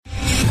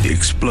The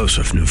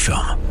explosive new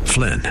film,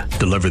 Flynn,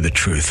 deliver the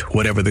truth,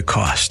 whatever the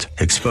cost,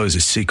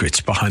 exposes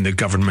secrets behind the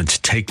government's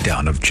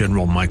takedown of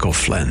General Michael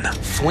Flynn.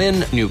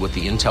 Flynn knew what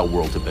the intel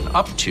world had been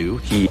up to.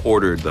 He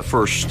ordered the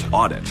first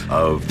audit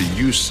of the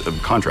use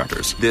of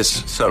contractors.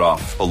 This set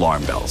off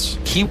alarm bells.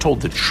 He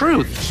told the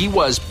truth. He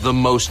was the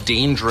most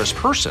dangerous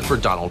person for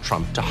Donald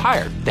Trump to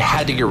hire. They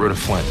had to get rid of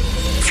Flynn.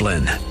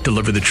 Flynn,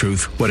 deliver the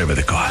truth, whatever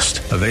the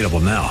cost. Available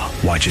now.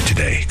 Watch it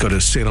today. Go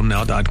to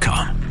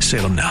salemnow.com.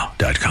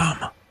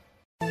 salemnow.com.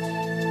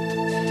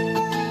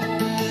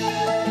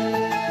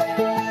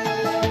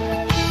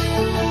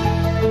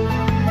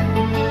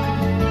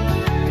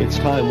 It's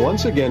time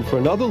once again for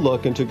another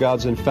look into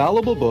God's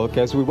infallible book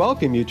as we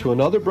welcome you to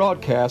another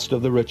broadcast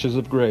of the Riches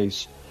of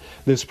Grace.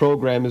 This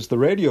program is the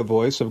radio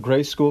voice of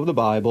Grace School of the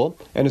Bible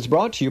and is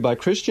brought to you by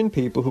Christian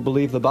people who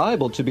believe the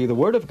Bible to be the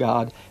Word of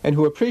God and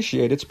who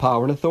appreciate its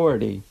power and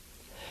authority.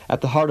 At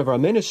the heart of our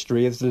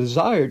ministry is the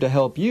desire to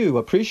help you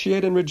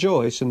appreciate and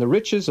rejoice in the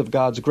riches of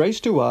God's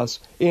grace to us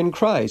in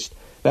Christ.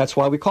 That's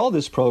why we call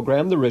this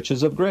program the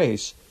Riches of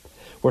Grace.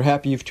 We're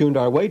happy you've tuned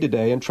our way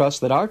today and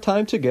trust that our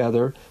time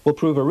together will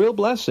prove a real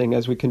blessing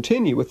as we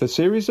continue with a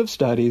series of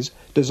studies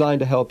designed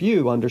to help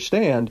you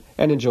understand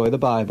and enjoy the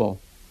Bible.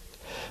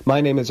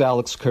 My name is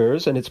Alex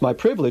Kurz, and it's my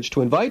privilege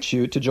to invite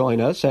you to join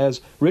us as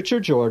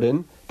Richard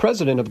Jordan,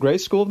 president of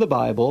Grace School of the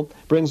Bible,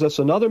 brings us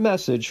another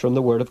message from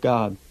the Word of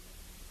God.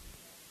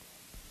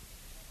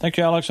 Thank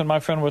you, Alex, and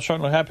my friend, we're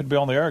certainly happy to be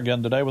on the air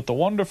again today with the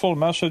wonderful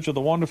message of the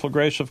wonderful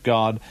grace of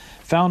God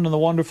found in the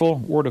wonderful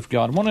Word of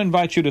God. I want to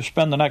invite you to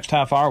spend the next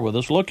half hour with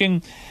us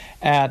looking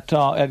at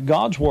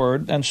God's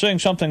Word and seeing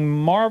something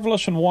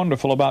marvelous and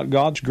wonderful about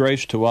God's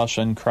grace to us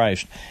in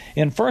Christ.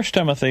 In 1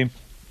 Timothy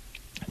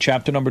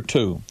chapter number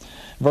 2,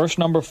 verse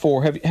number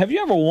 4, have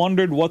you ever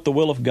wondered what the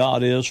will of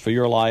God is for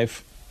your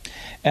life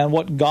and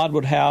what God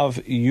would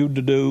have you to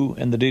do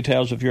in the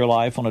details of your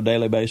life on a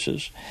daily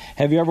basis?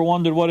 Have you ever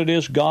wondered what it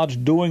is God's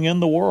doing in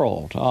the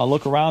world?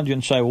 Look around you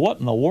and say, what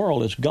in the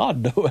world is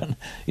God doing?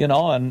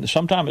 And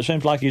sometimes it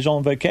seems like He's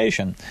on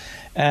vacation,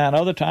 and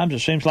other times it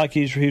seems like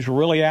He's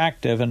really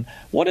active. And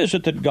what is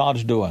it that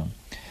God's doing?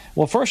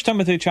 Well, 1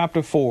 Timothy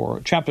chapter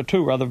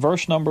 2,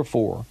 verse number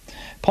 4,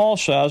 Paul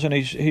says, and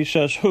he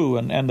says who,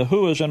 and the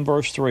who is in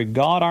verse 3,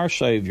 God our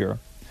Savior,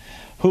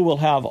 who will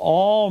have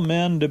all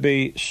men to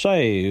be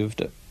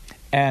saved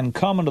and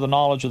come into the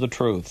knowledge of the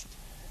truth.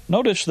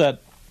 Notice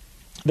that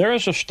there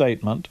is a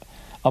statement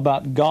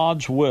about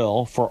God's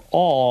will for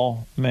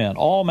all men,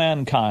 all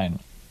mankind.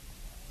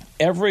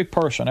 Every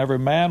person, every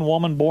man,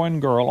 woman, boy,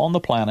 and girl on the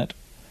planet,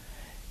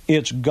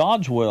 it's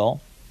God's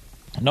will,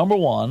 number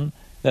one,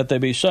 that they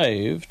be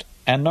saved,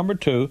 and number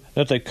two,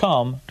 that they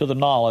come to the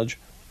knowledge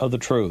of the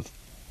truth.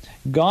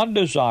 God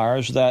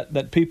desires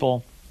that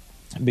people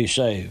be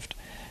saved.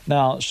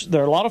 Now,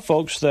 there are a lot of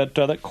folks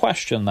that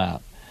question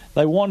that.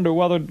 They wonder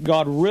whether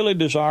God really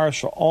desires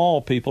for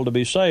all people to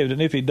be saved.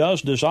 And if He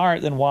does desire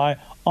it, then why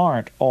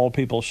aren't all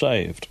people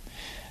saved?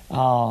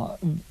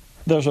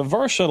 There's a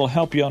verse that will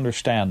help you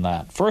understand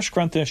that. 1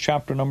 Corinthians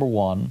chapter number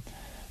 1,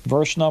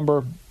 verse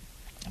number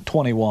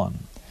 21.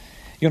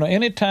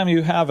 Anytime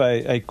you have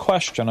a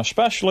question,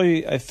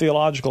 especially a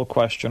theological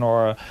question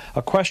or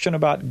a question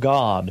about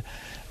God,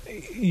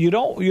 you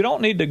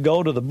don't need to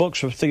go to the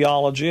books of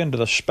theology and to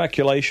the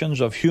speculations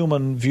of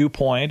human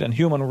viewpoint and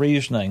human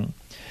reasoning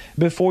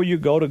before you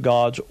go to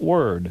God's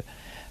Word.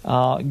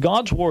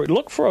 God's Word,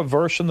 look for a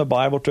verse in the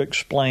Bible to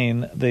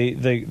explain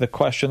the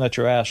question that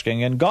you're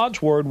asking, and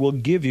God's Word will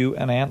give you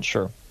an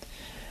answer.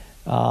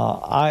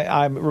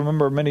 I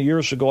remember many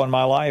years ago in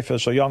my life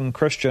as a young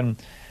Christian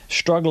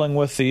struggling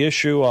with the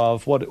issue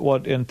of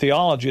what in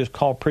theology is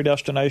called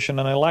predestination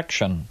and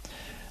election.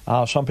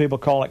 Some people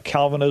call it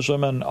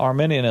Calvinism and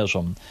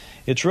Arminianism.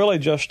 It's really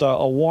just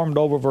a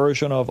warmed-over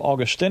version of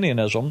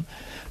Augustinianism,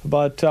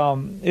 but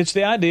it's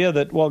the idea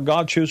that,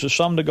 God chooses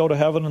some to go to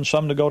heaven and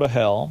some to go to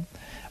hell,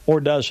 or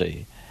does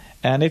He?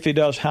 And if He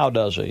does, how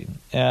does He?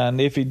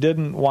 And if He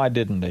didn't, why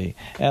didn't He?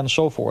 And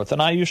so forth.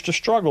 And I used to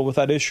struggle with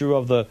that issue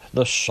of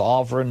the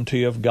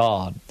sovereignty of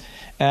God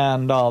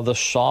and the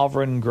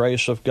sovereign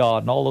grace of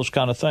God and all those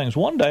kind of things.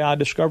 One day I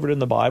discovered in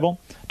the Bible,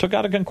 took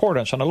out a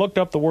concordance, and I looked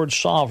up the word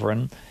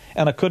sovereign,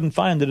 and I couldn't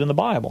find it in the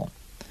Bible.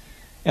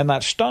 And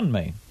that stunned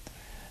me.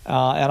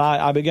 And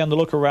I began to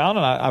look around,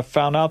 and I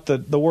found out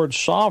that the word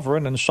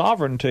sovereign and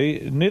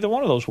sovereignty, neither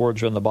one of those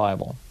words are in the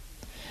Bible.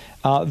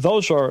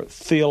 Those are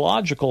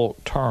theological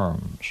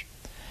terms.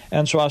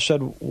 And so I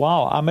said,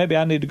 wow, maybe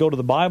I need to go to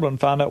the Bible and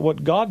find out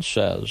what God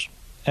says.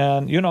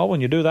 And,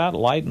 when you do that,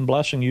 light and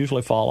blessing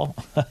usually follow.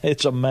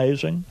 It's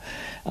amazing.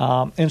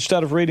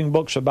 Instead of reading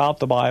books about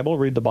the Bible,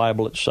 read the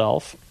Bible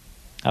itself.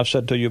 I've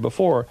said to you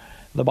before,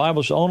 the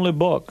Bible's the only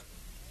book.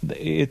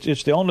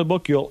 It's the only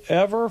book you'll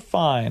ever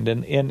find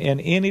in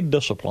any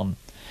discipline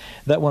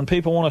that when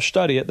people want to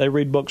study it, they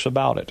read books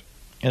about it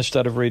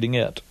instead of reading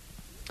it.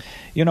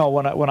 When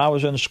I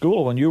was in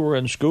school, when you were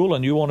in school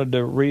and you wanted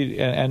to read,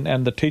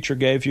 and the teacher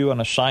gave you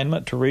an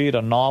assignment to read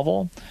a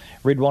novel,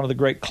 read one of the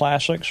great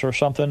classics or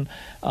something,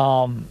 they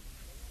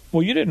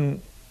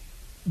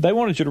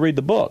wanted you to read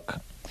the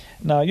book.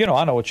 Now,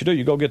 I know what you do.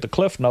 You go get the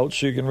Cliff Notes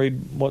so you can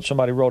read what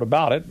somebody wrote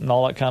about it and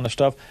all that kind of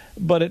stuff.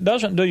 But it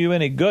doesn't do you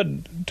any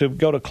good to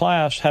go to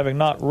class having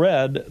not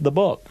read the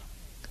book.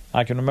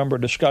 I can remember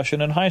a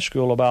discussion in high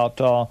school about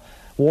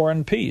War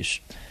and Peace,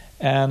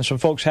 and some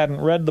folks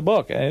hadn't read the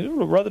book. And it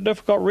was rather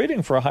difficult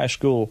reading for a high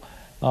school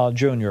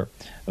junior.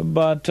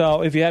 But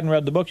if you hadn't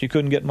read the book, you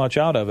couldn't get much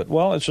out of it.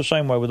 Well, it's the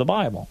same way with the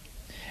Bible.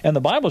 And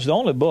the Bible is the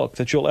only book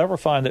that you'll ever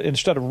find that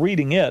instead of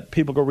reading it,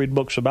 people go read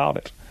books about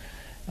it.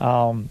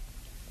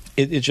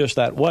 It's just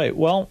that way.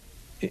 Well,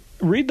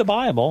 read the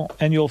Bible,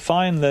 and you'll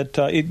find that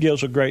it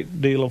gives a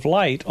great deal of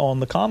light on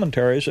the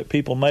commentaries that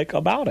people make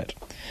about it.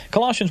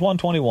 Colossians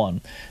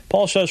 1:21,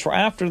 Paul says, "For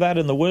after that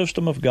in the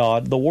wisdom of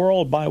God, the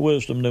world by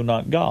wisdom knew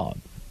not God."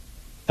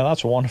 Now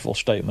that's a wonderful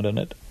statement, isn't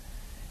it?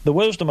 The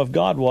wisdom of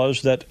God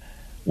was that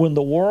when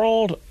the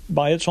world,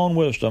 by its own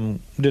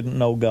wisdom, didn't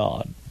know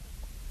God,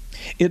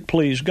 it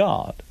pleased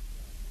God.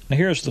 Now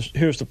here's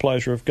the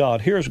pleasure of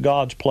God. Here's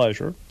God's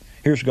pleasure.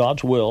 Here's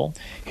God's will.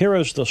 Here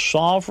is the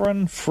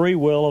sovereign free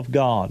will of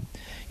God.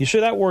 You see,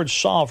 that word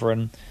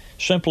sovereign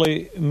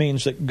simply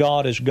means that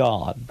God is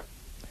God.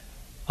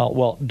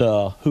 Well,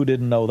 duh, who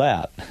didn't know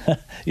that?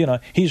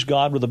 He's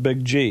God with a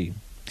big G.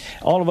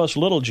 All of us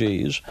little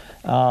G's,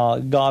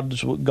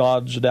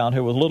 God's down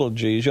here with little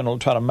G's,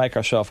 try to make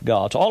ourselves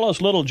gods. All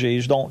us little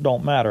G's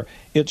don't matter.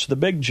 It's the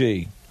big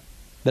G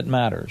that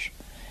matters.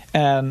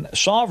 And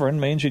sovereign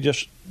means he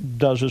just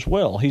does his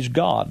will. He's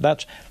God.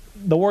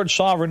 The word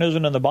sovereign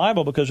isn't in the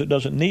Bible because it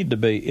doesn't need to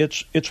be.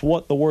 It's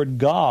what the word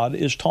God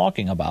is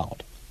talking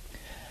about.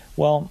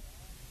 Well,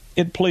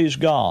 it pleased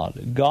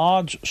God.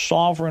 God's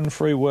sovereign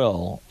free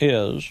will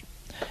is,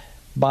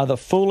 by the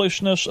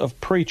foolishness of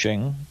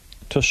preaching,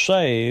 to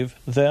save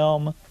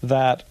them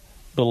that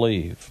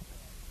believe.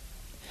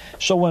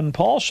 So when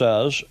Paul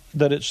says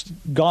that it's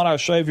God our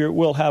Savior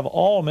will have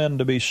all men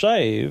to be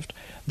saved,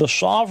 the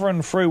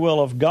sovereign free will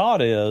of God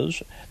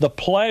is, the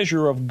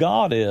pleasure of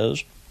God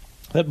is,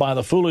 that by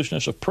the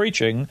foolishness of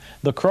preaching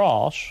the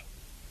cross,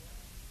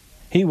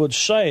 he would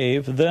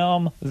save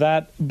them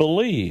that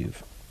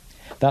believe.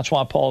 That's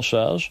why Paul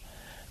says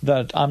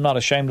that I'm not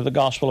ashamed of the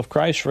gospel of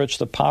Christ, for it's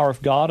the power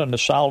of God unto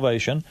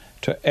salvation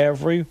to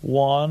every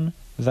one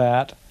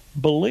that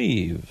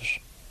believes.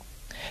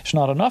 It's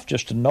not enough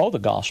just to know the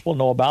gospel,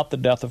 know about the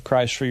death of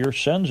Christ for your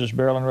sins, his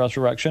burial and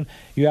resurrection.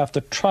 You have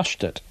to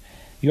trust it.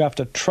 You have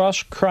to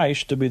trust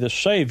Christ to be the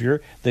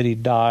Savior that he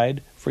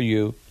died for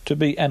you to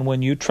be. And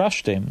when you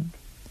trust him,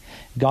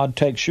 God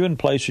takes you and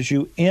places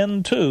you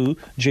into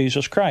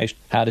Jesus Christ.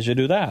 How does he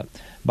do that?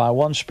 By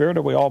one Spirit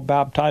are we all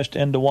baptized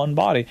into one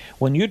body.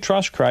 When you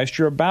trust Christ,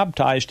 you're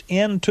baptized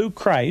into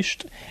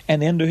Christ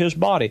and into his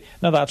body.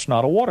 Now, that's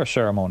not a water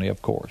ceremony,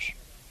 of course.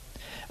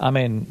 I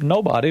mean,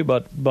 nobody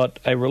but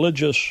a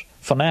religious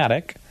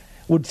fanatic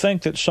would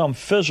think that some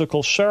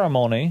physical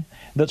ceremony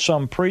that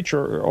some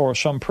preacher or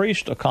some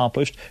priest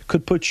accomplished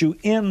could put you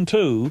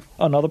into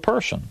another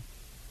person.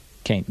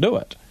 Can't do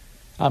it.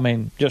 I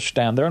mean, just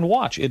stand there and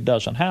watch. It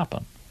doesn't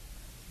happen.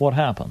 What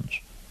happens?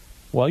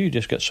 Well, you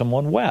just get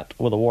someone wet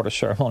with a water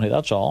ceremony,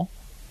 that's all.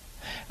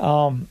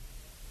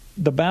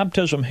 The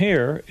baptism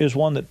here is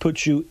one that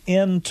puts you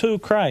into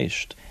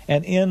Christ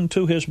and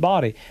into his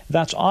body.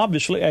 That's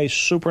obviously a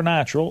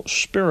supernatural,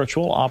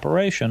 spiritual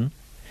operation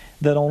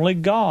that only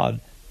God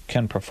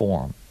can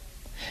perform.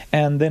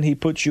 And then he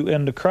puts you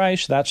into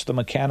Christ. That's the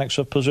mechanics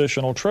of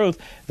positional truth.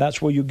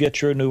 That's where you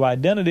get your new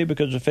identity,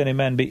 because if any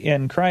man be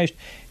in Christ,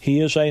 he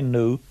is a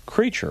new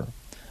creature.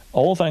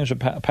 Old things are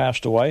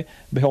passed away.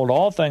 Behold,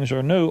 all things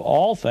are new.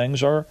 All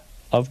things are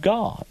of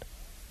God.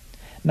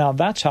 Now,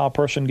 that's how a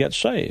person gets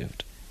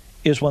saved,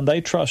 is when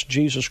they trust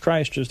Jesus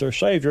Christ as their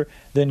Savior,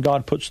 then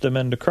God puts them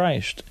into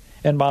Christ.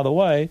 And by the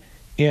way,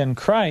 in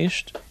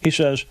Christ, he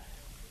says,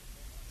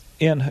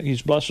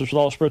 he's blessed us with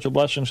all spiritual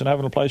blessings in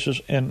heavenly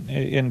places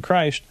in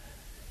Christ,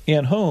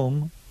 in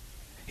whom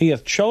he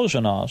hath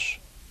chosen us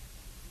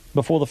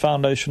before the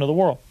foundation of the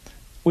world.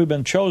 We've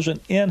been chosen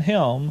in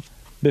him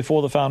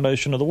before the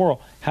foundation of the world.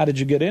 How did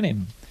you get in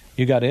him?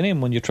 You got in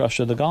him when you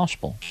trusted the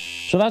gospel.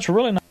 So that's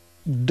really not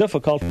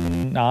difficult.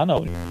 Now, I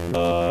know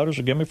others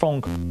will give me a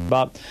phone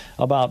call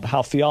about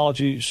how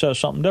theology says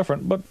something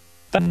different, but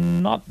that's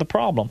not the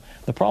problem.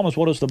 The problem is,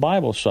 what does the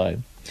Bible say?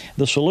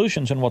 The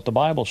solution's in what the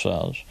Bible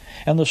says.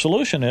 And the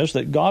solution is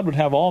that God would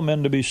have all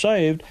men to be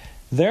saved.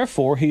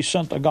 Therefore, he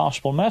sent a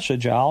gospel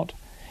message out,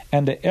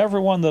 and to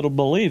everyone that'll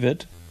believe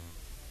it,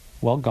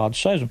 well, God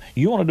saves them.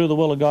 You want to do the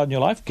will of God in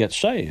your life? Get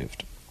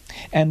saved.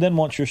 And then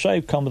once you're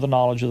saved, come to the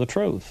knowledge of the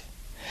truth.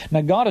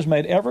 Now, God has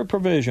made every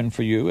provision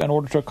for you in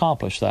order to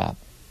accomplish that.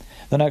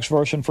 The next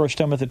verse in 1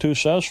 Timothy 2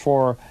 says,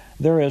 "For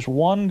there is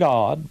one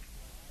God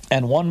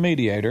and one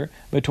mediator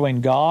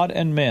between God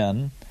and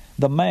men,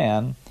 the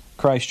man,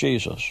 Christ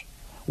Jesus."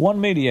 One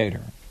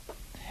mediator.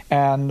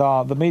 And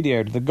the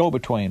mediator, the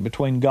go-between,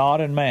 between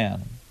God and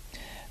man.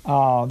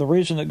 The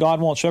reason that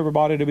God wants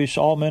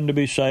all men to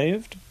be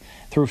saved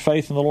through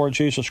faith in the Lord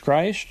Jesus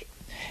Christ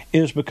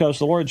is because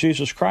the Lord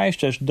Jesus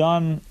Christ has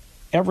done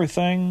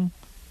everything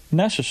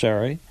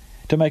necessary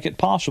to make it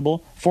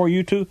possible for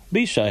you to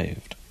be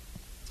saved.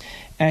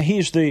 And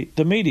He's the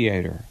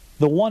mediator,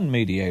 the one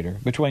mediator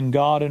between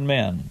God and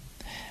men.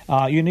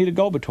 You need a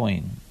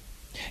go-between.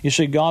 You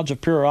see, God's of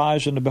pure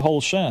eyes and to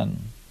behold sin.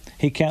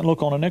 He can't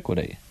look on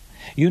iniquity.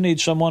 You need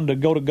someone to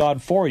go to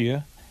God for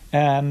you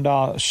and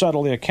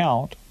settle the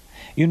account.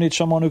 You need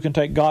someone who can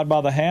take God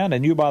by the hand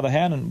and you by the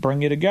hand and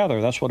bring you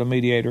together. That's what a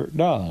mediator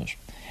does.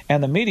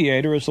 And the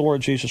mediator is the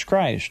Lord Jesus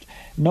Christ.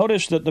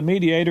 Notice that the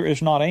mediator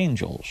is not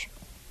angels.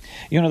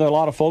 You know, there are a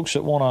lot of folks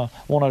that want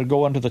to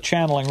go into the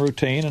channeling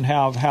routine and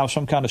have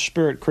some kind of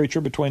spirit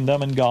creature between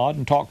them and God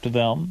and talk to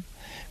them.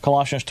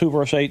 Colossians 2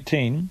 verse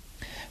 18,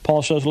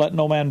 Paul says, "Let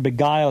no man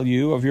beguile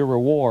you of your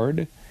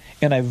reward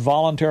in a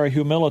voluntary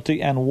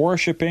humility and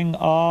worshiping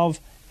of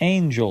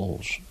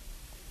angels,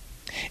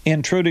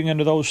 intruding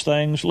into those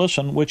things,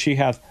 listen, which he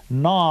hath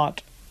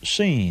not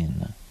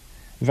seen,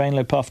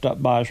 vainly puffed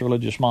up by his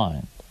religious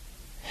mind."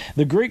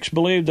 The Greeks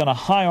believed in a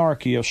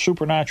hierarchy of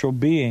supernatural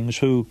beings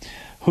who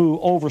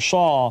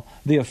oversaw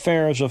the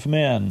affairs of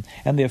men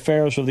and the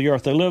affairs of the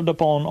earth. They lived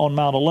up on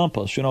Mount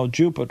Olympus, you know,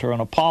 Jupiter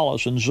and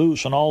Apollos and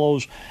Zeus and all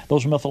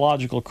those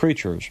mythological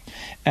creatures.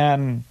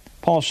 And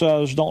Paul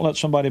says, don't let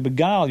somebody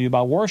beguile you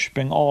by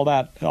worshiping all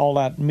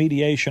that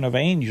mediation of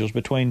angels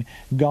between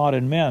God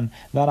and men,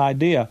 that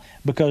idea,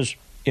 because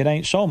it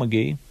ain't so,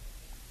 McGee.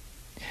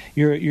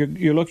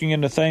 You're looking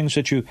into things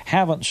that you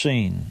haven't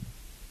seen,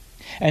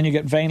 and you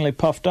get vainly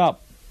puffed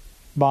up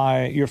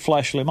by your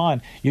fleshly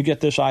mind. You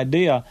get this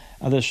idea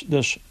of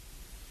this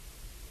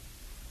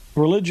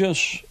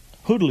religious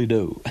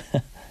hoodly-doo.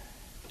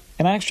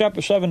 In Acts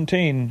chapter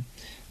 17,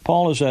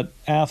 Paul is at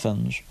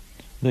Athens,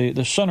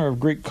 the center of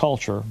Greek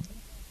culture,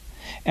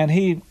 and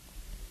he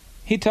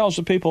tells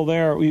the people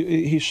there,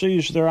 he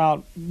sees they're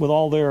out with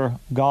all their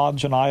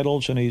gods and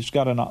idols, and they've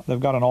got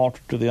an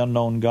altar to the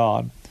unknown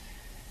God.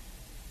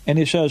 And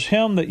he says,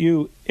 "Him that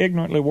you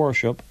ignorantly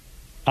worship,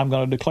 I'm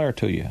going to declare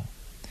to you."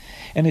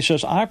 And he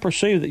says, "I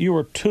perceive that you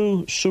are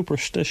too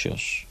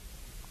superstitious."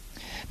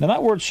 Now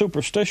that word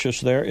superstitious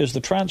there is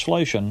the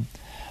translation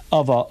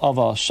of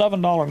a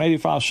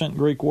 $7.85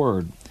 Greek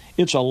word.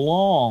 It's a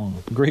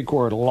long Greek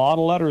word, a lot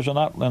of letters in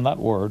that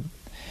word.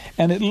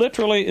 And it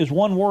literally is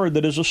one word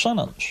that is a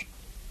sentence.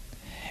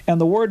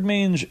 And the word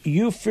means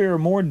you fear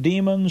more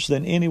demons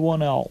than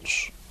anyone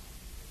else.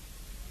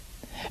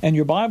 And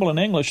your Bible in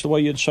English, the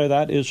way you'd say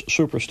that is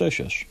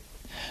superstitious.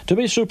 To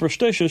be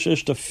superstitious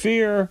is to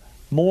fear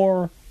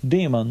more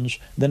demons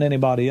than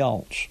anybody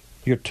else.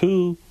 You're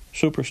too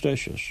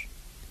superstitious.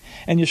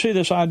 And you see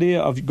this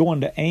idea of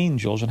going to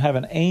angels and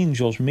having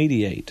angels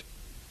mediate.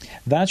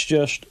 That's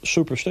just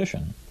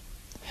superstition,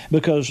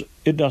 because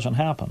it doesn't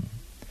happen.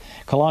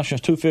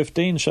 Colossians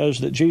 2:15 says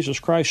that Jesus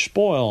Christ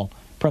spoiled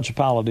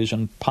principalities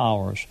and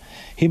powers.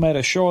 He made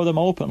a show of them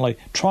openly,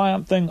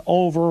 triumphing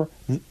over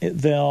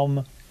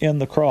them in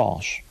the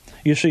cross.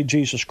 You see,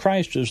 Jesus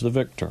Christ is the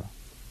victor.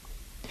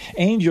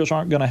 Angels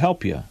aren't going to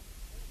help you.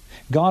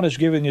 God has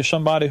given you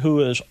somebody who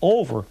is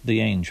over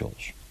the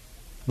angels,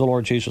 the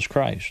Lord Jesus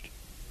Christ.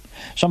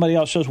 Somebody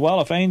else says,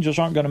 well, if angels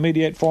aren't going to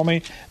mediate for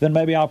me, then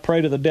maybe I'll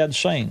pray to the dead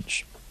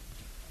saints.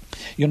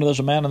 You know, there's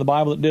a man in the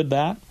Bible that did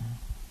that.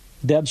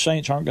 Dead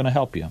saints aren't going to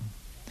help you.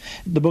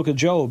 The book of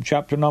Job,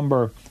 chapter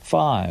number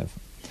 5,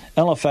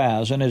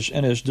 Eliphaz, in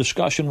his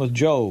discussion with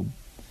Job,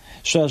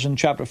 says in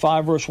chapter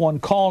 5, verse 1,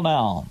 "Call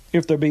now,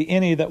 if there be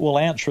any that will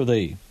answer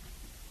thee,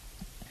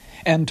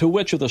 and to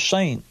which of the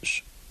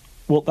saints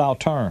wilt thou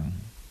turn?"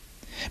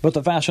 But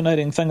the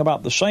fascinating thing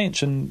about the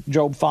saints in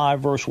Job 5,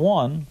 verse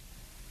 1,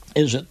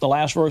 is that the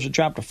last verse of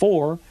chapter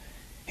 4,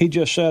 he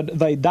just said,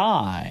 they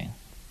die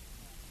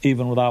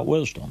even without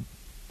wisdom.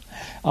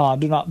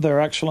 Do not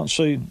their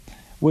excellency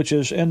which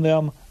is in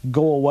them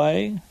go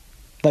away?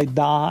 They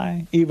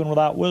die even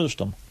without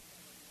wisdom.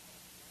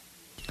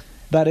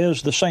 That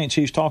is, the saints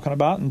he's talking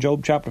about in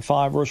Job chapter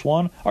 5, verse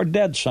 1, are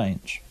dead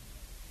saints.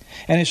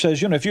 And he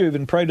says, if you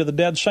even pray to the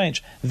dead saints,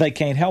 they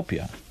can't help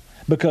you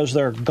because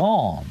they're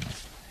gone,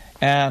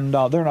 and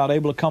they're not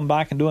able to come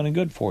back and do any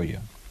good for you.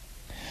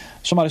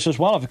 Somebody says,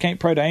 well, if I can't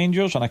pray to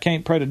angels and I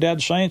can't pray to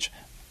dead saints,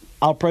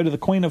 I'll pray to the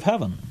Queen of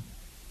Heaven.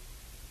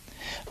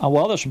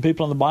 Well, there's some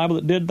people in the Bible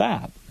that did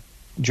that.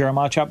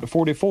 Jeremiah chapter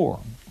 44.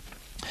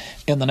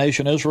 In the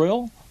nation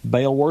Israel,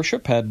 Baal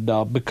worship had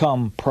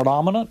become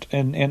predominant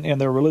in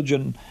their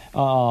religion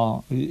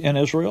in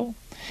Israel.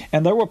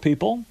 And there were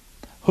people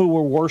who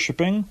were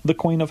worshiping the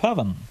Queen of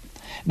Heaven.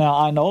 Now,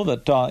 I know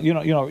that,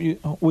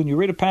 when you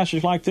read a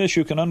passage like this,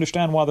 you can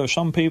understand why there's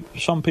some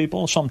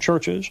people, some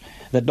churches,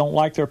 that don't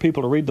like their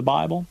people to read the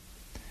Bible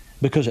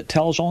because it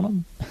tells on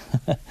them.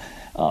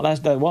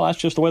 That's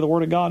just the way the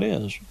Word of God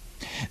is.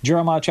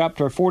 Jeremiah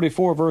chapter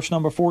 44, verse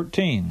number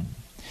 14.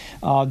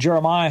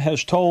 Jeremiah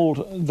has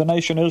told the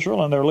nation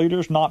Israel and their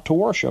leaders not to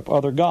worship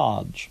other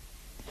gods.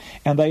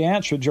 And they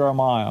answered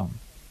Jeremiah,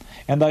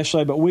 and they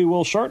say, but we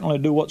will certainly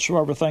do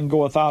whatsoever thing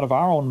goeth out of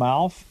our own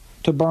mouth,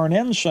 to burn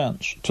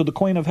incense to the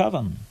Queen of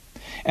Heaven,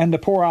 and to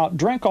pour out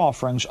drink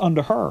offerings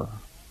unto her,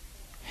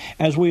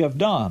 as we have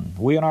done,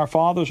 we and our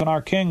fathers and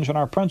our kings and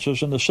our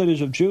princes in the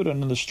cities of Judah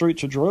and in the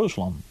streets of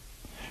Jerusalem.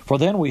 For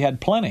then we had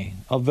plenty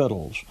of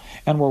victuals,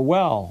 and were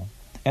well,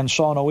 and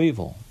saw no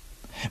evil.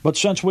 But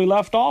since we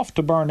left off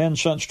to burn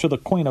incense to the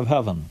Queen of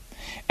Heaven,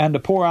 and to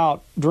pour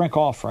out drink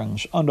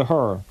offerings unto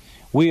her,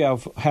 we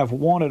have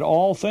wanted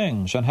all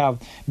things, and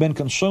have been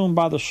consumed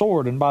by the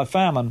sword and by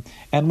famine.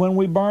 And when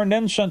we burned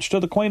incense to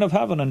the Queen of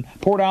Heaven, and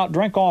poured out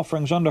drink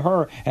offerings unto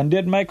her, and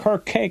did make her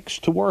cakes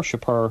to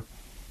worship her,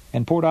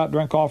 and poured out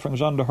drink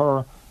offerings unto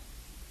her.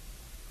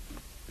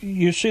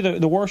 You see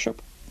the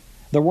worship?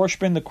 They're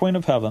worshiping the Queen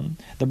of Heaven.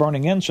 They're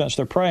burning incense.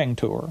 They're praying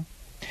to her.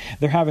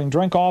 They're having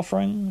drink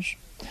offerings.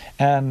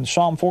 And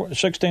Psalm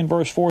 16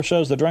 verse 4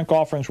 says the drink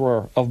offerings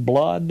were of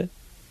blood.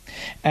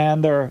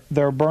 And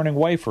they're burning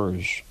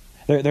wafers.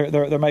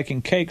 They're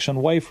making cakes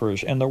and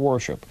wafers in their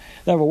worship.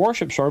 They have a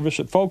worship service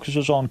that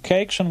focuses on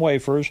cakes and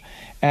wafers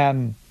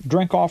and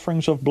drink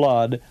offerings of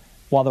blood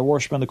while they're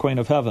worshiping the Queen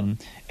of Heaven.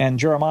 And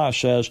Jeremiah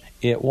says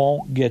it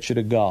won't get you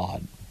to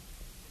God.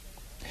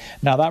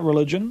 Now that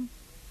religion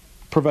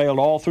prevailed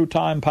all through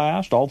time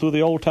past, all through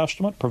the Old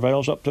Testament,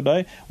 prevails up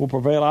today, will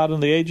prevail out in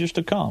the ages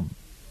to come.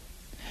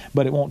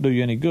 But it won't do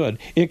you any good.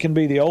 It can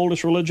be the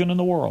oldest religion in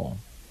the world.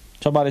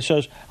 Somebody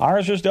says,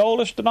 ours is the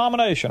oldest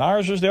denomination,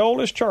 ours is the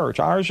oldest church,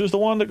 ours is the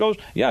one that goes,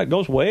 it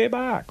goes way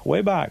back,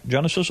 way back.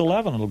 Genesis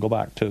 11 it'll go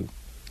back to.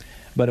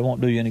 But it won't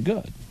do you any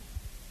good.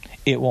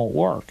 It won't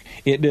work.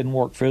 It didn't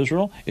work for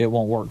Israel. It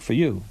won't work for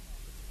you.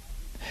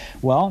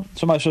 Well,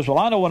 somebody says,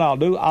 I know what I'll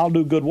do. I'll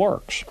do good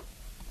works.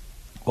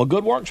 Well,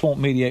 good works won't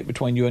mediate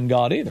between you and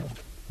God either.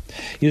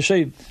 You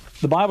see,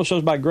 the Bible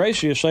says, by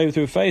grace you are saved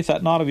through faith,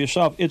 that not of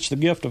yourself. It's the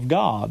gift of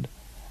God,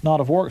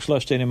 not of works,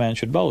 lest any man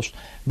should boast.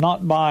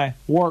 Not by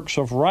works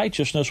of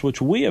righteousness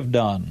which we have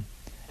done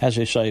has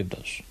He saved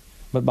us,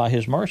 but by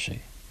His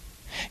mercy.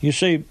 You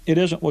see, it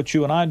isn't what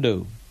you and I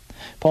do.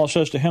 Paul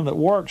says, to him that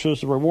works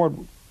is the reward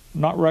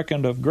not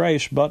reckoned of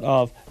grace, but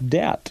of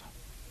debt.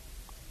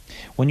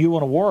 When you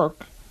want to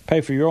work,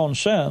 pay for your own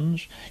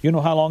sins, you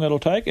know how long it'll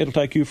take? It'll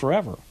take you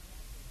forever.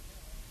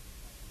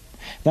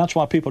 That's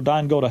why people die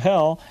and go to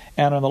hell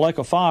and in the lake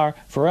of fire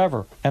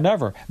forever and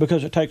ever,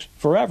 because it takes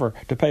forever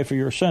to pay for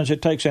your sins.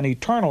 It takes an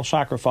eternal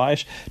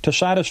sacrifice to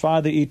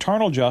satisfy the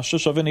eternal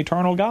justice of an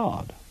eternal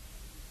God.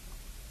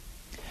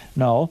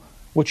 No,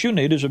 what you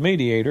need is a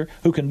mediator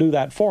who can do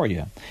that for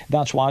you.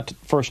 That's why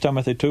 1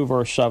 Timothy 2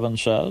 verse 7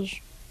 says,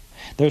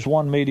 there's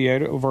one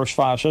mediator, verse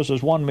 5 says,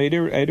 there's one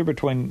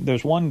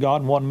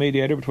God and one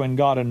mediator between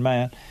God and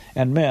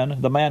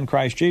men, the man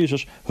Christ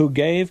Jesus, who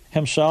gave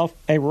Himself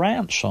a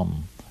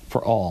ransom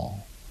for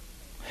all.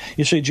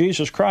 You see,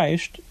 Jesus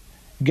Christ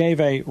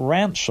gave a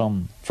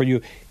ransom for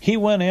you. He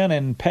went in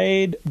and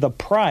paid the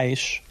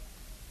price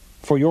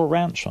for your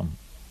ransom.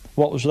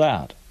 What was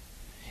that?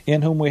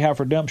 In whom we have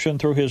redemption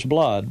through His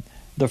blood,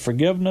 the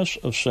forgiveness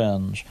of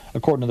sins,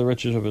 according to the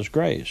riches of His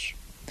grace.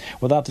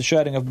 Without the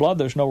shedding of blood,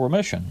 there's no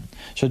remission.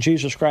 So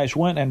Jesus Christ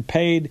went and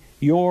paid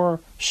your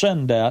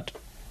sin debt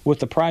with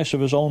the price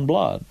of His own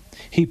blood.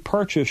 He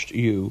purchased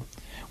you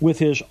with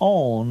His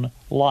own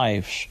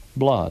life's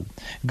blood.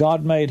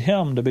 God made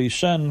Him to be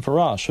sin for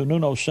us who knew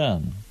no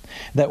sin,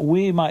 that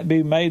we might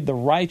be made the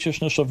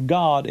righteousness of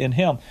God in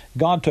Him.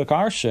 God took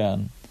our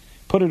sin,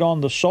 put it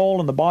on the soul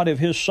and the body of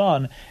His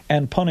Son,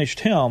 and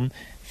punished Him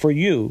for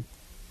you.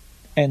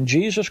 And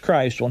Jesus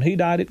Christ, when He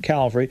died at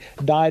Calvary,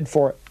 died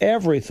for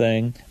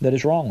everything that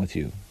is wrong with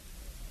you.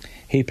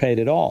 He paid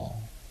it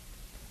all.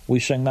 We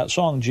sing that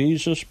song,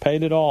 Jesus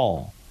paid it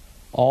all.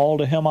 All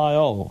to Him I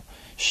owe.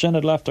 Sin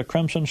had left a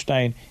crimson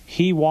stain.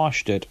 He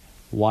washed it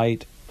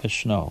white as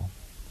snow.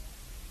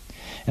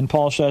 And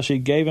Paul says He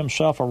gave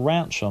Himself a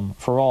ransom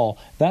for all.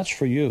 That's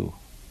for you.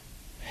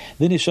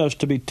 Then he says,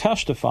 to be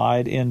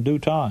testified in due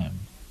time,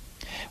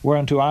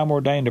 whereunto I am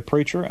ordained a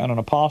preacher and an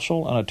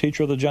apostle and a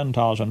teacher of the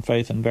Gentiles in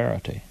faith and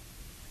verity.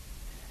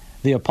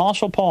 The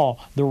Apostle Paul,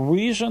 the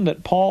reason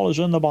that Paul is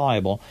in the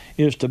Bible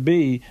is to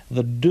be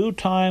the due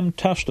time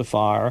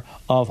testifier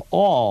of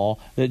all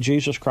that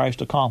Jesus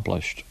Christ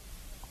accomplished.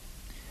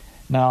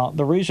 Now,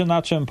 the reason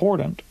that's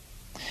important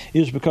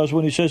is because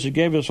when he says He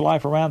gave His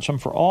life a ransom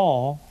for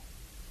all,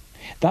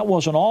 that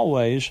wasn't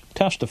always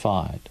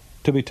testified,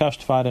 to be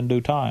testified in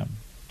due time.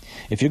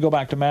 If you go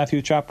back to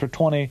Matthew chapter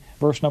 20,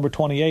 verse number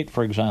 28,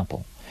 for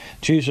example,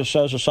 Jesus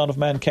says the Son of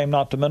Man came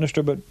not to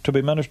minister, but to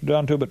be ministered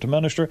unto, but to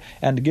minister,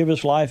 and to give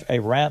His life a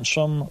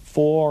ransom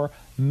for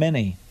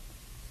many.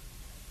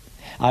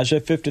 Isaiah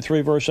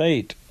 53, verse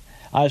 8,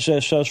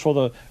 Isaiah says, for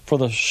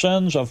the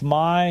sins of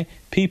my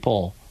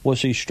people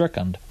was He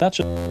stricken. That's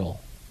Israel.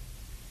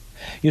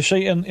 You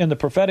see, in the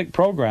prophetic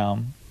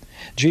program,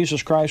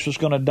 Jesus Christ was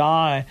going to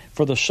die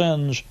for the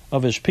sins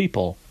of His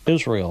people,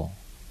 Israel.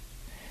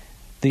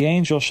 The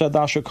angel said,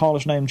 thou shalt call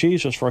His name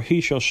Jesus, for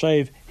He shall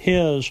save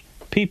His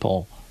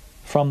people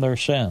from their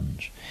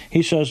sins.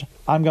 He says,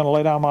 I'm going to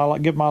lay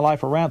down give my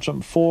life a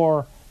ransom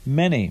for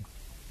many.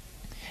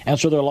 And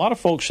so there are a lot of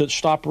folks that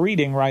stop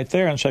reading right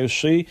there and say,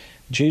 see,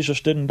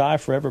 Jesus didn't die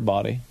for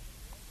everybody.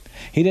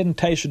 He didn't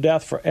taste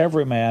death for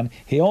every man.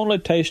 He only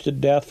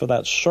tasted death for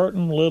that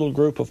certain little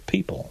group of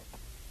people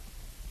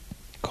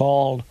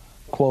called,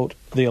 quote,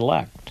 the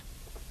elect,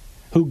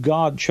 who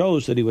God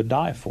chose that He would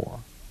die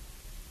for.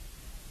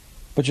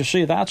 But you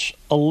see, that's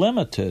a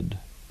limited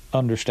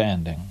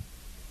understanding.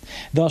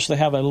 Thus, they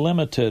have a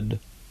limited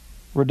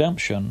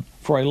redemption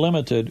for a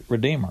limited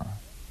Redeemer.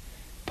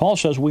 Paul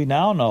says we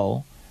now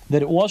know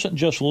that it wasn't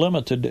just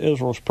limited to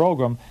Israel's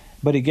program,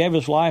 but he gave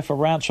his life a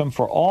ransom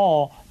for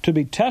all to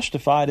be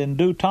testified in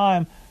due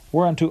time,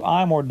 whereunto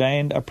I am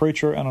ordained a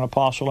preacher and an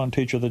apostle and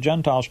teacher of the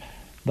Gentiles.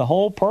 The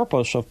whole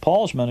purpose of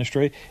Paul's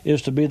ministry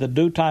is to be the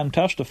due time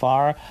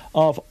testifier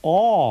of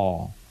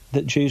all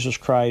that Jesus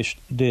Christ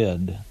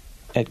did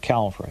at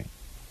Calvary.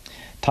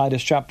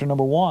 Titus chapter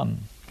number 1,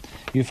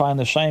 you find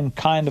the same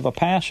kind of a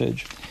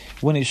passage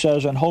when he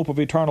says, in hope of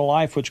eternal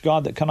life, which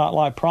God that cannot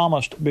lie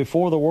promised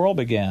before the world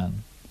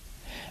began,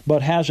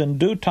 but has in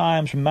due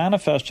times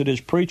manifested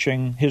his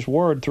preaching, his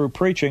word through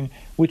preaching,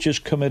 which is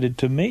committed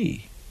to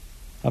me,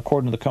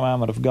 according to the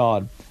commandment of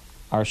God,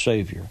 our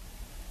Savior.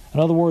 In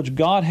other words,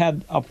 God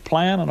had a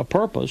plan and a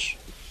purpose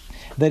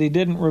that he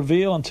didn't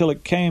reveal until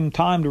it came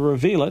time to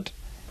reveal it,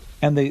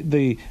 and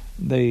the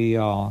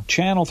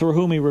channel through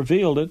whom he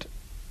revealed it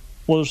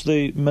was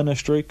the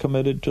ministry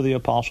committed to the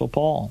Apostle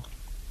Paul.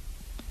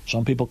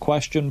 Some people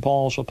question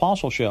Paul's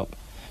apostleship.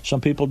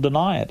 Some people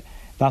deny it.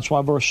 That's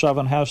why verse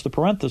 7 has the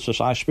parenthesis,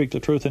 I speak the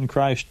truth in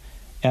Christ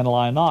and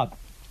lie not.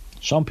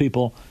 Some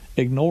people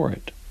ignore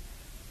it.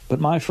 But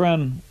my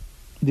friend,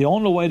 the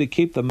only way to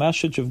keep the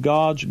message of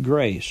God's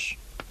grace,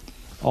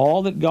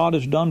 all that God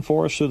has done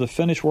for us through the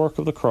finished work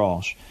of the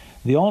cross,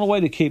 the only way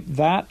to keep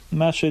that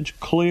message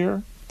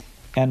clear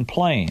and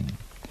plain,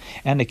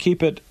 and to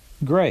keep it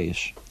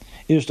grace,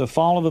 is to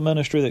follow the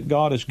ministry that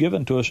God has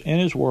given to us in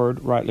His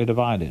Word, rightly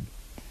divided.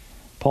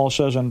 Paul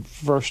says in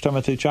 1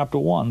 Timothy chapter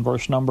 1,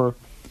 verse number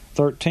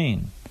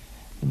 13,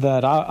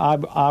 that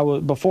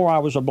before I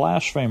was a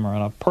blasphemer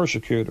and a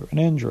persecutor and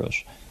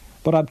injurious,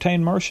 but I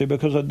obtained mercy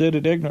because I did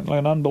it ignorantly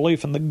in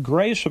unbelief. And the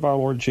grace of our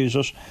Lord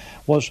Jesus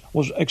was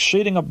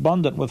exceeding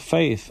abundant with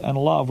faith and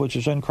love which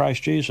is in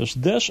Christ Jesus.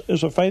 This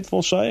is a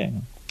faithful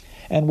saying,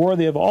 and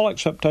worthy of all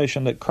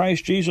acceptation, that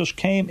Christ Jesus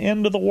came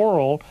into the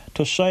world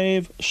to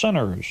save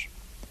sinners,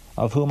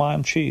 of whom I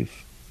am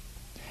chief.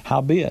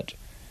 Howbeit,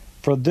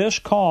 for this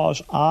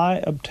cause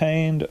I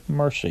obtained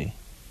mercy,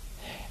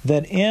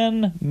 that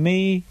in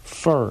me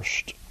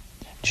first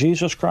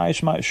Jesus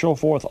Christ might show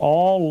forth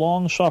all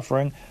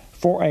long-suffering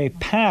for a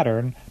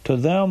pattern to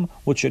them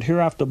which should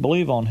hereafter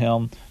believe on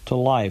him to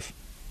life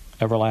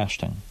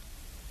everlasting.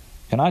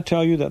 Can I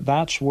tell you that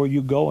that's where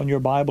you go in your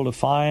Bible to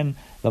find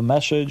the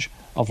message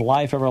of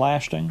life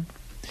everlasting?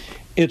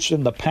 It's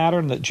in the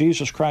pattern that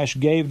Jesus Christ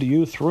gave to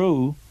you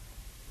through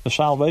the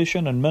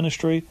salvation and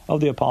ministry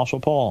of the Apostle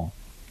Paul.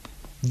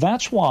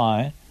 That's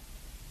why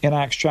in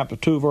Acts chapter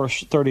 2,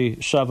 verse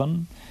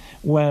 37,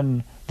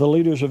 when the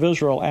leaders of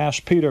Israel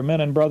asked Peter,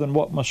 men and brethren,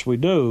 what must we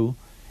do?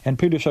 And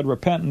Peter said,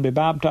 repent and be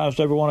baptized,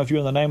 every one of you,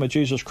 in the name of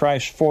Jesus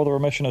Christ for the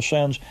remission of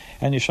sins,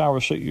 and you shall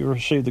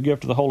receive the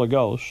gift of the Holy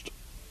Ghost.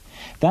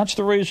 That's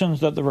the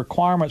reasons that the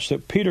requirements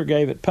that Peter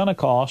gave at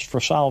Pentecost for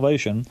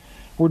salvation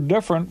were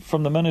different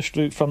from the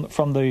ministry,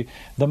 from the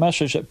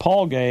message that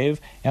Paul gave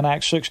in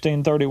Acts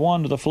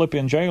 16:31 to the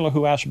Philippian jailer,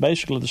 who asked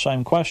basically the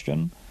same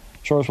question,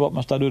 Sirs, what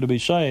must I do to be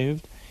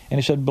saved? And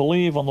he said,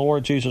 believe on the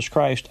Lord Jesus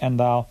Christ, and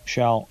thou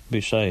shalt be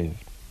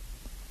saved.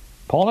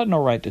 Paul had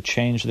no right to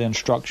change the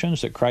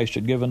instructions that Christ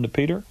had given to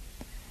Peter,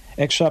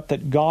 except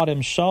that God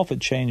himself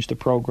had changed the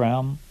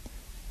program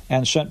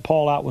and sent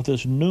Paul out with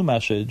this new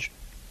message,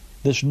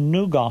 this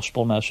new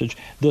gospel message,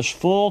 this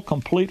full,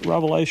 complete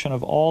revelation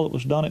of all that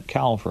was done at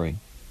Calvary.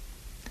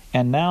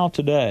 And now,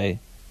 today,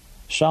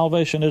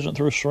 salvation isn't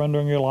through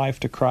surrendering your life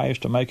to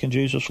Christ or making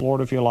Jesus Lord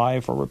of your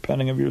life or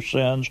repenting of your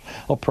sins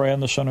or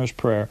praying the sinner's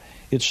prayer.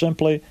 It's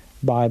simply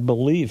by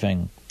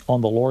believing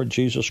on the Lord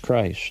Jesus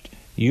Christ.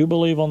 You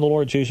believe on the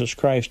Lord Jesus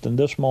Christ, in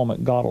this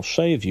moment God will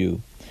save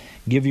you,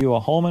 give you a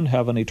home in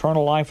heaven,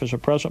 eternal life as a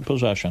present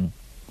possession,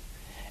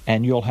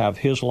 and you'll have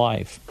His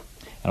life.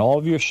 And all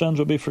of your sins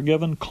will be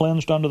forgiven,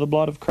 cleansed under the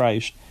blood of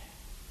Christ,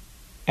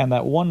 and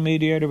that one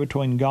mediator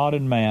between God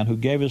and man who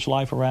gave His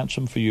life a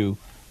ransom for you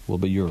will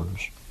be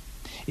yours.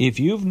 If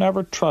you've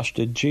never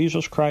trusted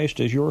Jesus Christ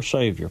as your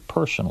Savior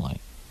personally,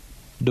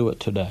 do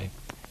it today.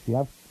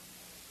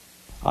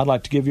 I'd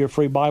like to give you a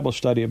free Bible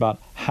study about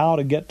how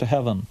to get to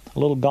heaven, a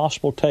little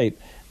gospel tape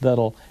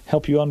that'll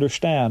help you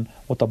understand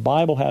what the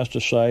Bible has to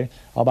say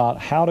about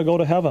how to go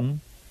to heaven,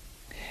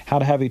 how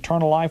to have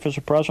eternal life as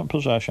a present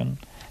possession,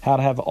 how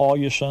to have all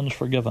your sins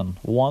forgiven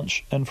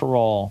once and for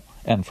all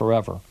and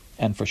forever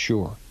and for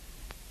sure.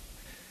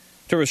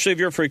 To receive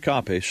your free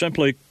copy,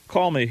 simply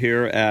call me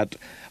here at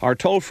our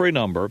toll-free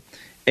number,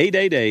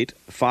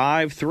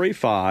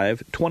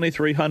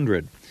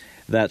 888-535-2300.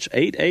 That's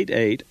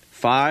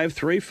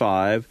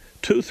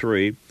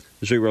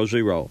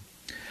 888-535-2300.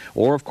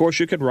 Or, of course,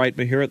 you can write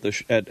me here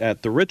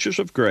at the Riches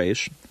of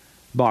Grace,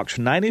 Box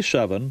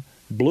 97,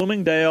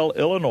 Bloomingdale,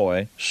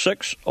 Illinois,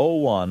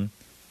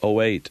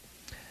 60108.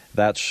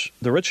 That's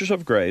the Riches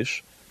of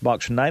Grace,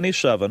 Box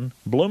 97,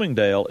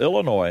 Bloomingdale,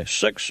 Illinois,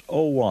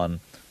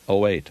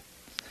 60108.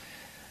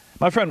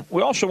 My friend,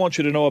 we also want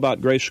you to know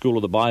about Grace School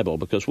of the Bible,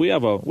 because we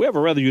have a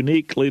rather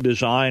uniquely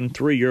designed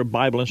 3-year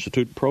Bible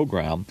Institute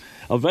program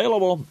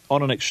available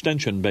on an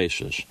extension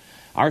basis.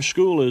 Our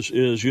school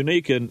is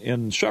unique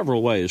in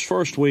several ways.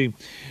 First, we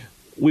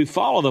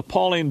follow the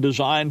Pauline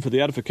design for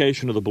the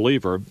edification of the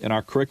believer in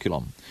our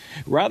curriculum.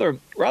 Rather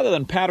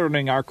than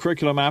patterning our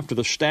curriculum after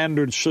the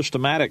standard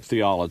systematic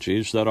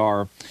theologies that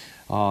are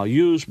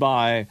used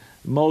by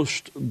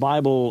most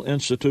Bible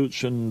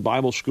institutes and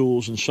Bible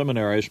schools and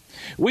seminaries,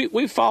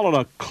 we followed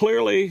a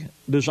clearly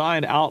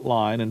designed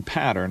outline and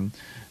pattern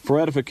for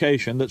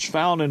edification that's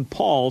found in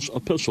Paul's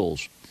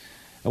epistles.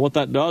 And what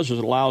that does is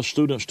it allows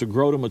students to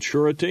grow to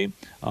maturity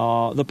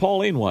the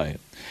Pauline way,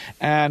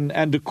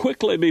 and to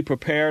quickly be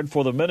prepared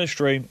for the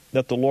ministry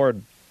that the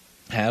Lord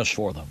has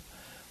for them.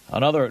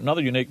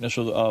 Another uniqueness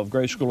of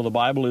Grace School of the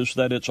Bible is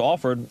that it's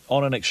offered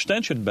on an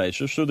extension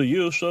basis through the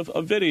use of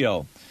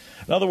video.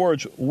 In other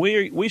words,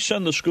 we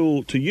send the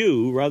school to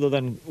you rather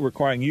than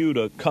requiring you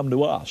to come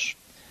to us.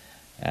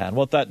 And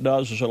what that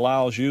does is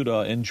allows you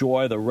to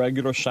enjoy the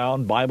regular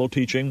sound Bible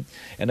teaching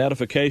and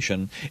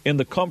edification in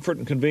the comfort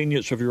and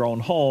convenience of your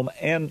own home,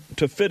 and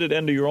to fit it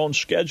into your own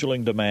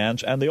scheduling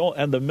demands and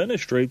the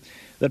ministry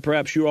that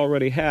perhaps you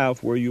already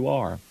have where you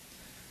are.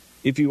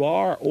 If you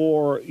are,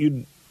 or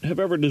you have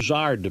ever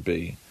desired to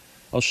be,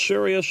 a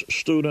serious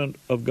student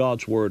of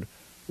God's Word,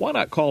 why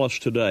not call us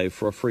today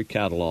for a free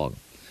catalog?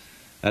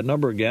 That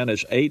number again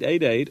is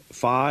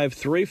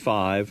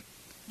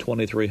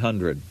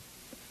 888-535-2300.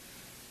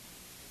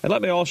 And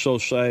let me also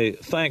say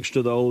thanks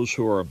to those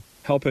who are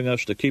helping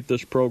us to keep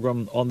this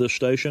program on this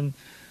station.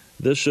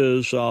 This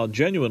is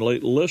genuinely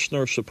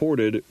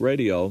listener-supported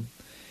radio,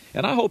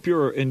 and I hope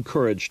you're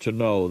encouraged to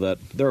know that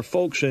there are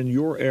folks in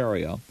your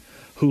area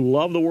who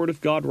love the Word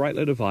of God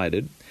rightly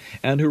divided,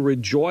 and who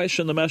rejoice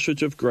in the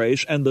message of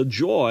grace and the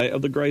joy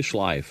of the grace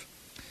life.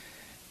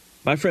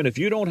 My friend, if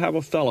you don't have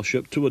a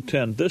fellowship to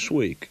attend this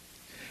week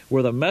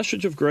where the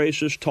message of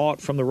grace is taught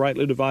from the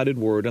rightly divided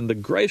Word and the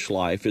grace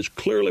life is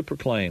clearly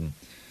proclaimed,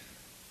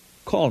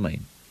 call me,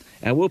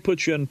 and we'll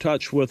put you in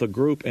touch with a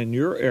group in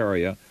your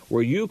area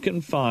where you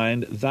can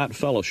find that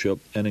fellowship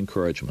and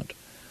encouragement.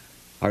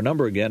 Our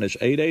number again is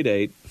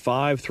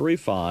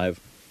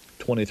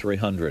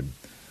 888-535-2300.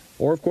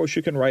 Or, of course,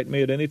 you can write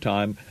me at any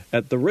time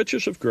at The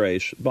Riches of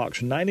Grace,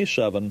 Box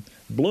 97,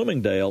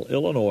 Bloomingdale,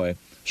 Illinois,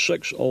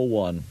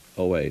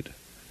 60108.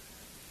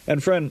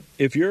 And friend,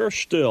 if you're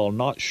still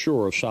not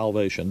sure of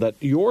salvation, that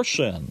your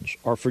sins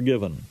are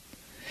forgiven,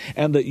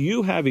 and that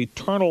you have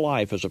eternal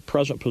life as a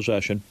present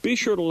possession, be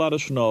sure to let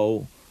us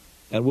know,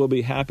 and we'll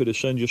be happy to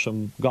send you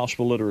some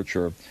gospel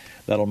literature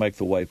that'll make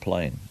the way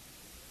plain.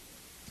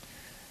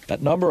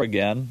 That number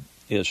again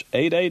is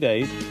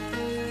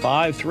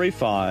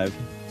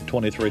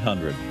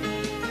 888-535-2300.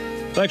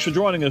 Thanks for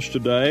joining us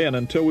today, and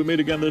until we meet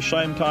again this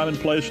same time and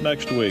place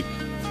next week,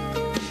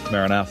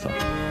 Maranatha.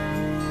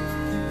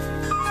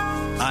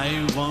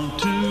 I want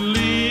to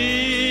live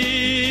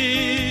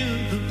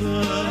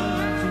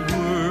above the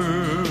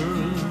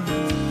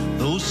world.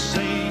 Though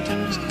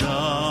Satan's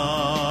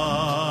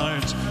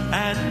darts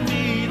at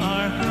me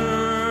are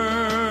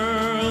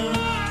hurled,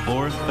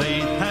 for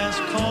faith has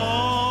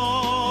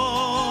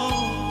called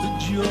the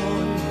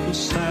joyful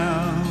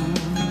sound,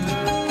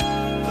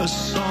 a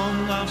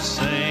song of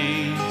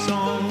saints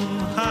on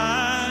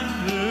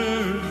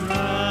higher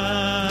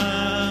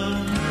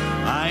ground.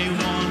 I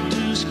want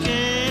to scale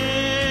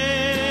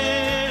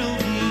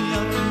the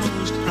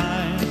utmost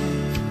height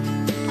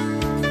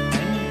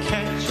and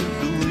catch a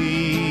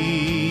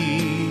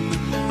gleam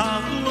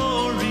of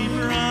glory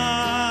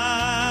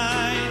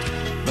bright,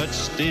 but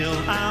still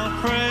I'll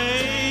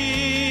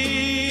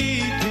pray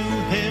to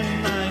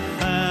Him I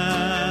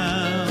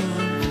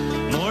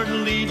found. Lord,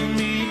 lead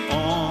me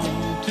on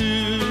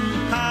to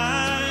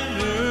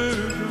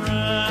higher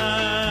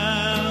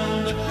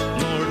ground.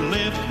 Lord,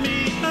 lift me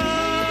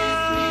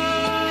up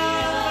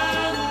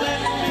and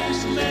let me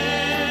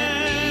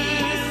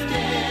stand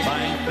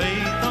by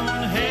faith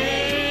on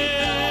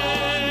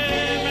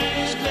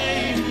heaven's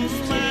stable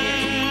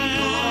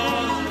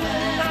land,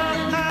 a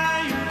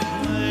higher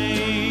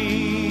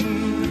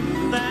plane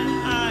than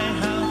I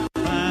have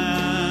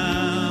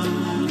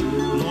found.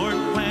 Lord,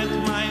 plant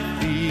my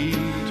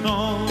feet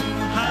on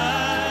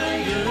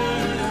higher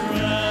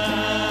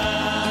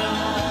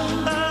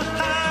ground, a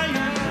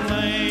higher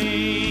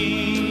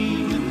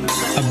plane.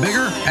 A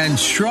bigger and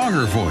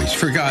stronger voice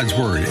for God's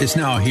Word is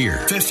now here.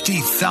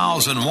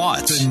 50,000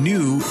 watts. The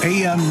new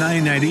AM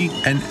 990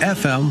 and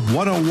FM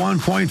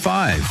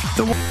 101.5.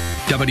 The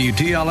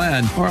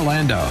WTLN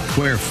Orlando,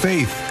 where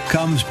faith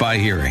comes by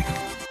hearing.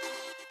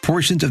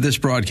 Portions of this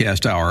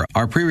broadcast hour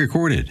are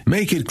pre-recorded.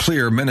 Make It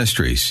Clear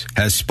Ministries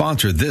has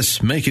sponsored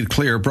this Make It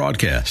Clear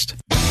broadcast.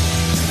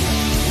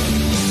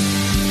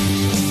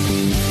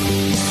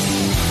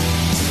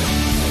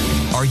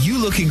 Are you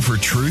looking for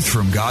truth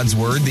from God's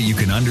Word that you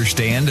can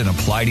understand and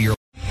apply to your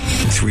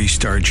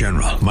 3-star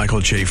general Michael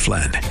J.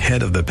 Flynn,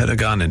 head of the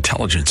Pentagon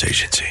Intelligence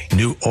Agency,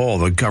 knew all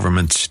the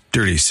government's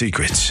dirty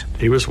secrets.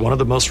 He was one of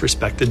the most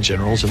respected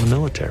generals in the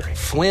military.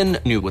 Flynn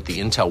knew what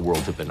the intel world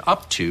had been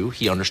up to.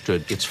 He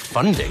understood its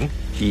funding.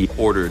 He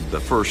ordered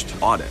the first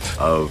audit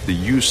of the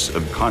use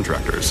of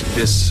contractors.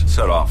 This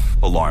set off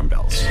alarm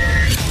bells.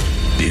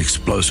 The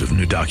explosive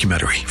new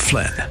documentary,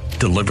 Flynn,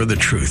 Deliver the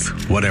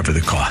Truth, Whatever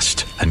the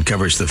Cost,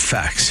 uncovers the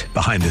facts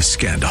behind this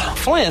scandal.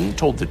 Flynn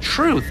told the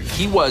truth.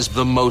 He was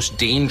the most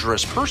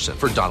dangerous person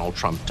for Donald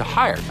Trump to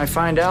hire. I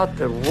find out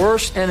the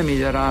worst enemy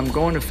that I'm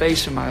going to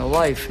face in my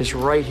life is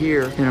right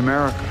here in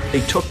America.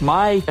 They took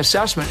my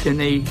assessment and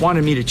they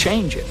wanted me to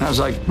change it. And I was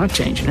like, I'm not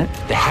changing it.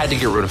 They had to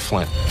get rid of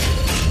Flynn.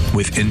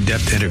 With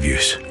in-depth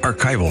interviews,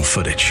 archival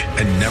footage,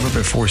 and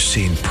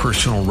never-before-seen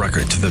personal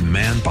records of the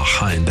man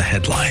behind the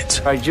headlines.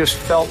 I just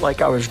felt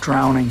like I was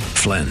drowning.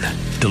 Flynn,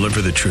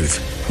 Deliver the Truth,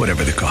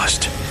 Whatever the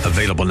Cost.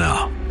 Available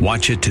now.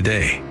 Watch it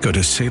today. Go to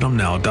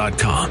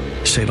salemnow.com.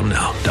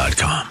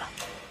 salemnow.com.